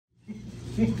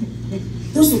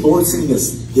Does the Lord send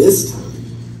us this time?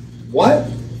 What?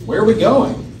 Where are we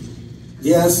going?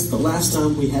 Yes, the last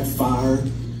time we had fire,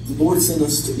 the Lord sent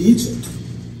us to Egypt.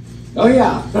 Oh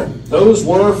yeah, those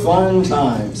were fun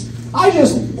times. I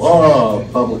just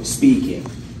love public speaking.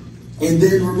 And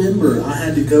then remember, I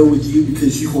had to go with you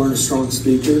because you weren't a strong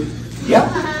speaker. Yep.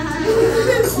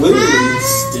 Clearly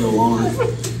still aren't.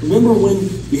 Remember when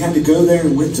we had to go there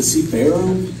and went to see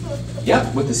Pharaoh?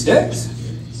 Yep, with the sticks.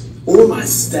 Or my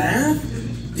staff?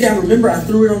 Yeah, remember I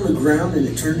threw it on the ground and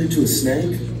it turned into a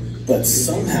snake? But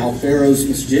somehow Pharaoh's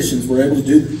magicians were able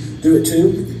to do it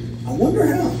too. I wonder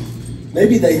how.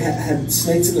 Maybe they had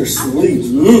snakes in their sleeves.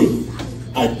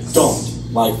 I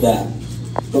don't like that.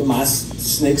 But my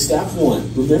snake staff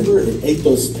won. Remember, it ate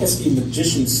those pesky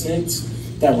magician snakes?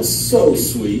 That was so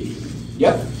sweet.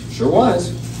 Yep, sure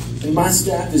was. And my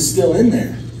staff is still in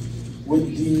there.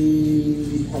 With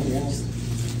the... How do you ask?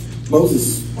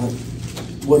 Moses,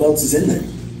 what else is in there?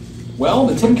 Well,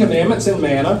 the Ten Commandments and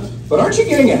manna. But aren't you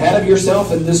getting ahead of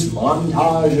yourself in this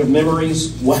montage of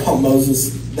memories? Wow,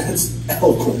 Moses, that's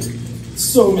eloquent.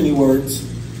 So many words.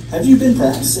 Have you been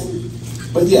practicing?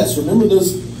 But yes, remember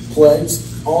those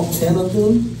plagues, all 10 of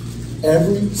them?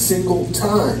 Every single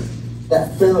time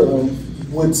that Pharaoh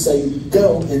would say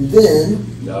go, and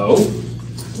then... No.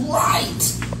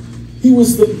 Right! He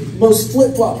was the most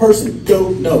flip-flop person. Go,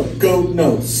 no, go,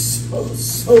 no.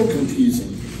 So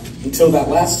confusing. Until that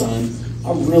last time,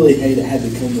 I really hate it had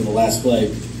to come to the last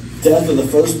plague. Death of the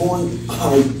firstborn,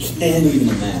 I can't even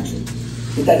imagine.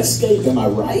 But that escape, am I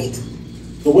right?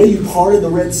 The way you parted the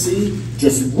Red Sea,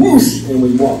 just whoosh, and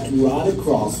we walked right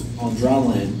across on dry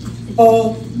land.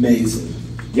 Amazing.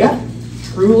 Yeah,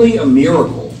 truly a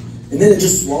miracle. And then it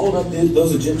just swallowed up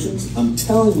those Egyptians. I'm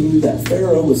telling you that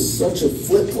Pharaoh was such a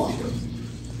flip-flopper.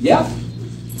 Yeah.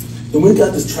 Then we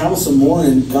got to travel some more,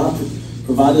 and God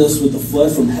provided us with the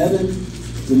flood from heaven.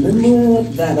 Remember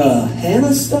that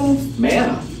Hannah stuff?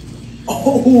 Manna.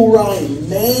 Oh, right,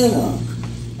 manna.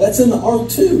 That's in the Ark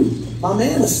too. My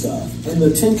manna stuff. And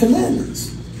the Ten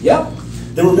Commandments. Yep.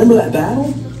 Then remember that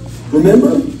battle?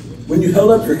 Remember? When you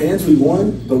held up your hands, we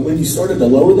won. But when you started to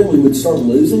lower them, we would start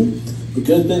losing. The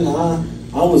good thing I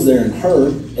was there in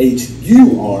her,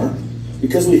 H-U-R,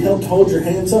 because we helped hold your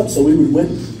hands up so we would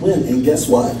win. And guess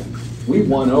what? We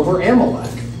won over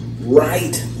Amalek.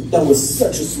 Right. That was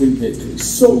such a sweet victory.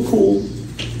 So cool.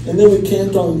 And then we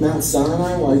camped on Mount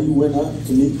Sinai while you went up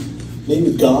to meet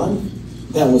with God.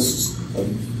 That was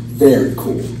very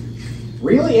cool.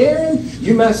 Really, Aaron?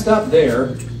 You messed up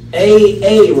there.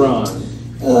 Aaron.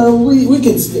 We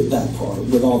can skip that part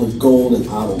with all the gold and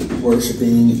idol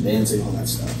worshiping and dancing, all that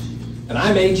stuff. And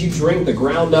I made you drink the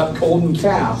ground up golden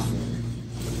calf.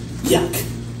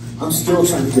 Yuck. I'm still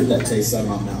trying to get that taste out of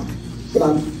my mouth. But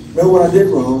I know what I did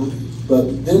wrong.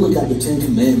 But then we got the Ten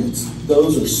Commandments.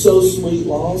 Those are so sweet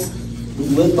laws. We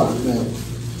live by them.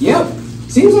 Yep.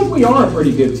 Seems like we are a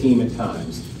pretty good team at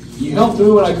times. You helped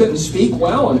me when I couldn't speak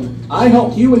well, and I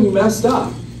helped you when you messed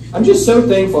up. I'm just so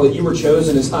thankful that you were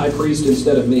chosen as high priest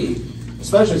instead of me,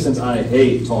 especially since I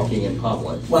hate talking in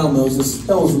public. Wow, Moses,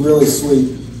 that was really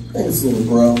sweet. Thanks, little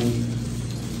bro.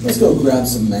 Let's go grab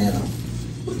some manna.